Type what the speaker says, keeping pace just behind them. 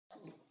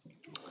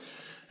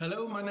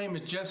Hello, my name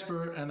is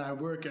Jasper and I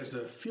work as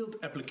a field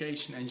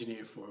application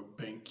engineer for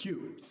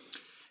BenQ.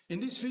 In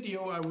this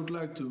video I would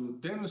like to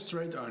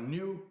demonstrate our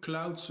new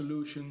cloud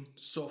solution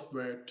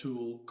software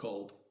tool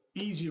called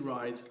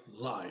EZWrite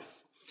Live.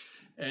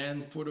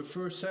 And for the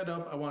first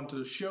setup I want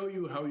to show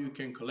you how you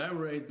can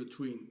collaborate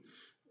between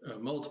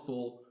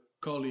multiple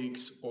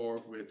colleagues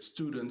or with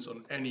students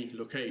on any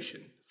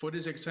location. For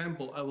this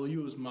example I will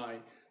use my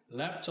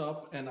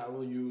laptop and I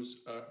will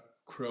use a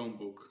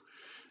Chromebook.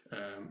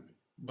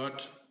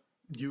 But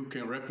you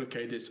can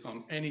replicate this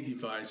on any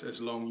device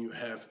as long as you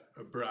have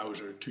a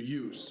browser to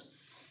use.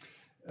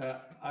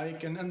 I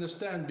can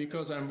understand,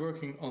 because I'm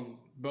working on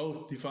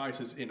both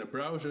devices in a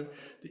browser,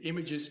 the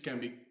images can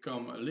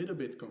become a little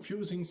bit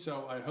confusing,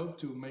 so I hope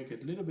to make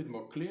it a little bit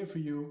more clear for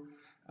you.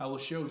 I will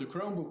show the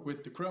Chromebook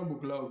with the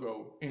Chromebook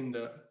logo in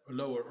the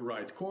lower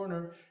right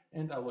corner,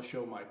 and I will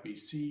show my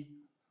PC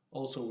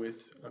also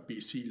with a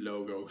PC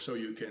logo, so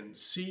you can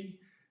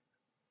see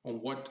on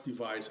what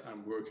device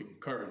I'm working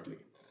currently.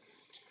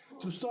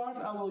 To start,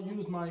 I will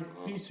use my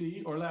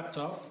PC or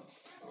laptop,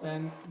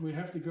 and we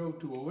have to go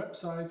to a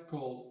website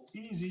called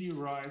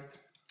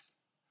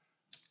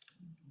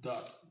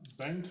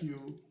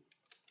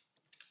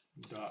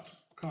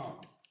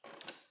EZWrite.benq.com.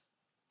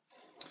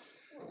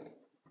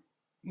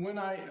 When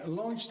I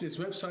launch this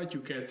website,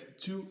 you get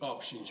two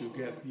options. You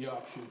get the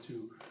option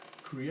to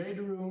create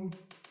a room,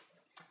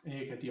 and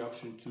you get the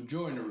option to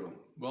join a room.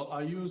 Well,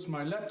 I use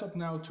my laptop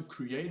now to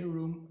create a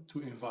room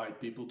to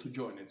invite people to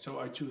join it. So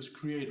I choose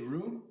create a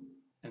room,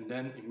 and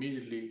then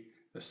immediately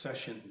the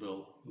session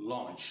will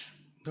launch.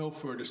 No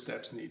further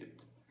steps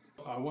needed.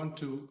 I want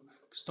to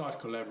start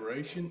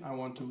collaboration. I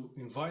want to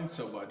invite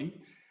somebody.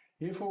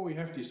 Therefore we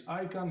have this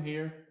icon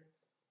here,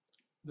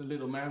 the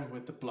little man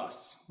with the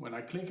plus. When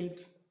I click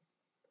it,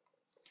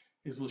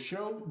 it will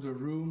show the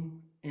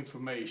room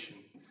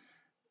information.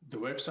 The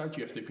website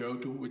you have to go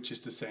to, which is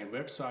the same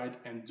website,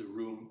 and the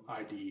room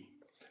ID.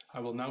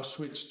 I will now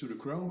switch to the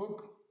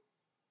Chromebook.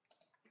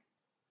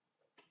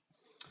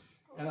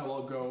 And I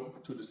will go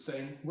to the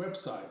same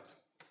website.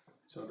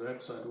 So the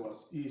website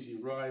was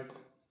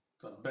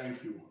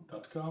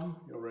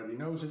EZWrite.benq.com. You already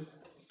knows it.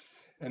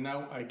 And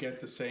now I get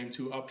the same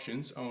two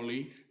options,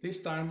 only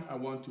this time I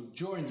want to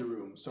join the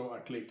room. So I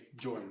click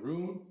join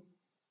room.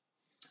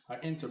 I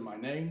enter my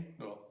name,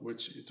 well,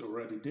 which it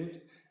already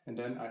did, and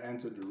then I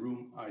enter the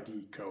room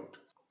ID code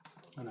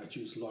and I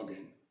choose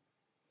login.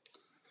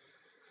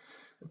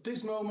 At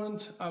this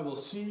moment I will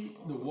see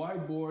the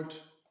whiteboard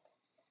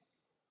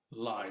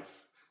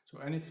live. So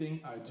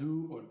anything I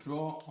do or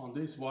draw on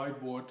this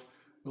whiteboard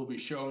will be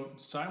shown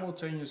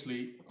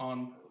simultaneously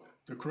on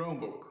the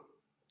Chromebook.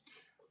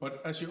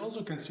 But as you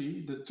also can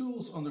see, the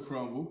tools on the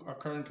Chromebook are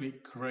currently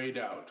grayed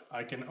out.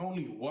 I can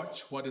only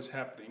watch what is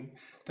happening.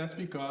 That's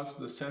because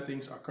the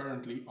settings are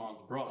currently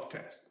on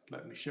broadcast.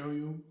 Let me show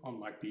you on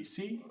my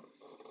PC.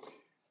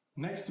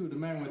 Next to the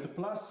man with the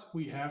plus,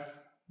 we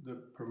have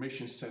the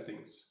permission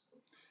settings.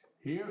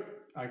 Here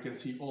I can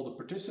see all the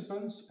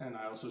participants, and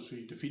I also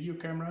see the video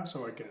camera,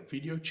 so I can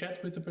video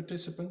chat with the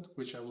participant,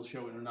 which I will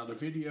show in another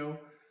video.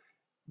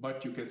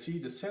 But you can see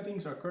the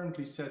settings are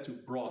currently set to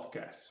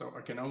broadcast, so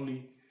I can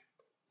only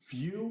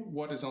view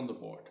what is on the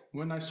board.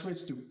 When I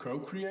switch to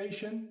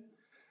co-creation,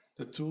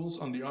 the tools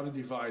on the other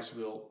device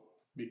will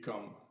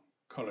become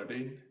colored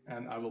in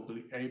and I will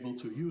be able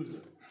to use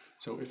them.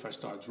 So if I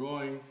start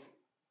drawing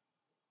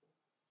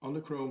on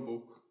the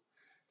Chromebook,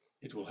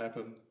 it will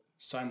happen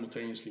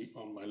simultaneously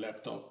on my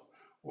laptop,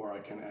 or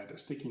I can add a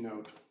sticky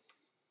note.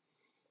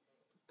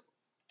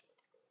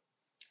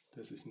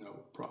 This is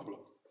no problem.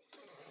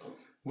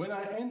 When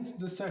I end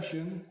the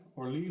session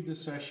or leave the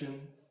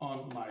session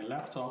on my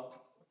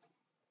laptop,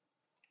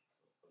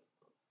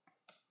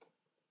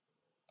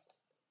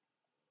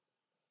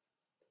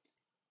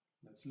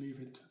 let's leave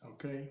it,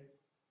 okay.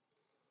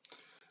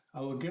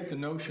 I will get the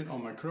notion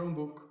on my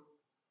Chromebook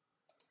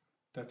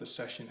that the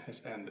session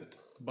has ended.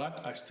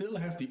 But I still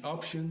have the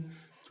option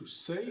to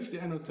save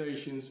the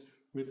annotations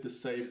with the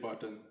save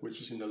button, which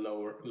is in the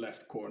lower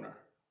left corner.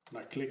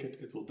 When I click it,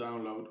 it will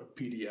download a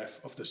PDF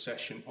of the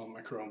session on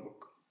my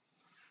Chromebook.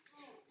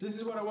 This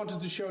is what I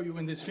wanted to show you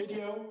in this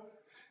video.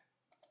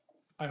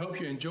 I hope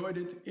you enjoyed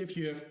it. If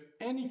you have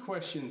any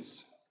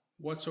questions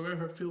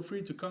whatsoever, feel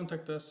free to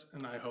contact us,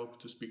 and I hope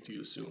to speak to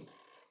you soon.